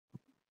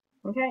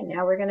Okay,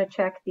 now we're going to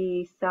check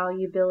the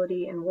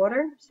solubility in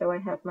water. So I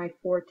have my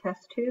 4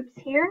 test tubes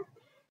here,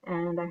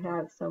 and I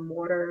have some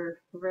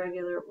water,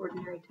 regular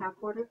ordinary tap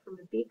water from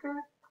a beaker.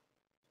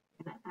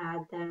 I'm going to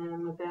add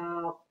them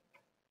about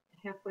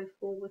halfway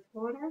full with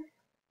water.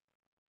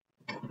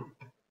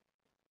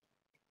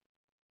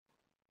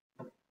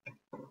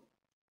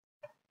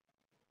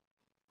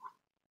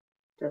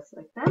 Just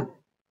like that.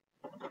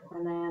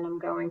 And then I'm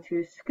going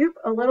to scoop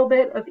a little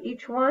bit of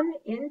each one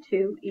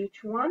into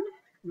each one,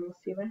 and we'll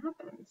see what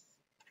happens.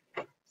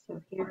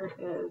 So here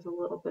is a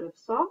little bit of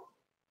salt.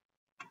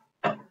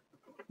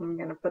 I'm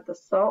going to put the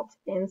salt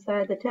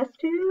inside the test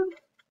tube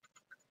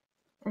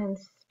and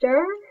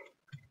stir.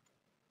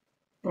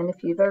 And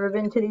if you've ever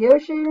been to the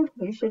ocean,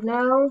 you should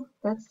know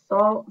that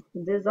salt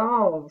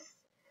dissolves.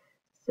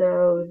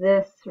 So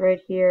this right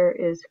here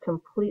is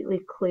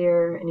completely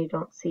clear and you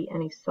don't see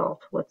any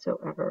salt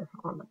whatsoever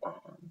on the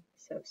bottom.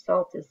 So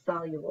salt is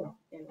soluble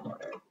in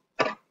water.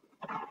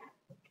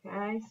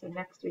 Okay, so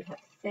next we have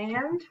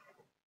sand.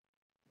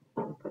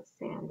 I'll put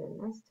sand in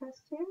this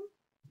test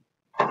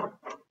tube.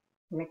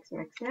 Mix,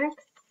 mix, mix.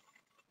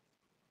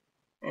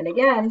 And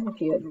again,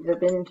 if you've ever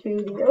been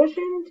to the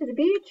ocean, to the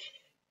beach,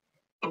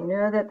 you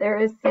know that there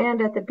is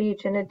sand at the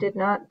beach and it did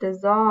not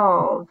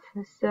dissolve.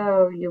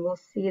 So you will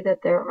see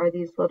that there are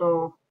these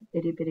little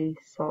itty bitty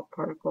salt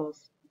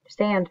particles,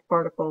 sand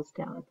particles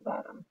down at the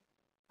bottom.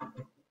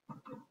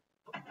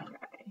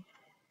 Okay.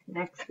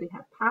 Next we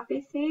have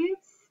poppy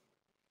seeds.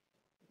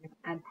 We're going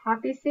to add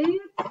poppy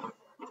seeds.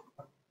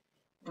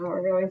 And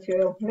we're going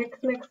to mix,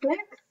 mix,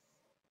 mix.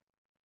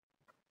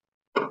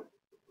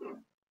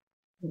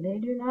 They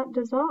do not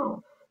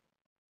dissolve.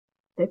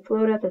 They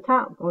float at the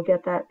top. We'll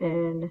get that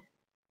in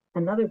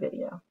another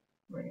video.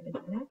 We're going to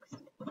do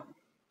next.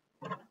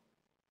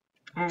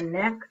 And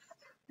next,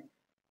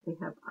 we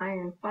have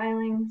iron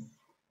filings.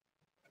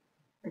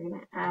 We're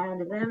going to add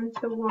them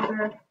to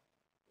water.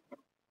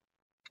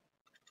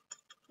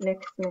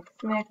 Mix, mix,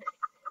 mix.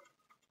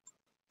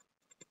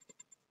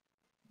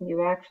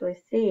 You actually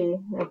see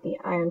that the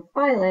iron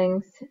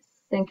filings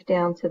sink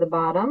down to the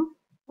bottom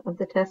of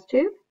the test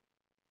tube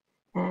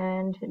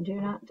and do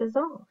not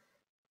dissolve.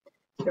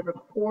 So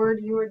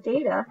record your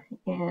data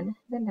in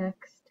the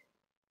next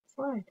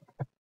slide.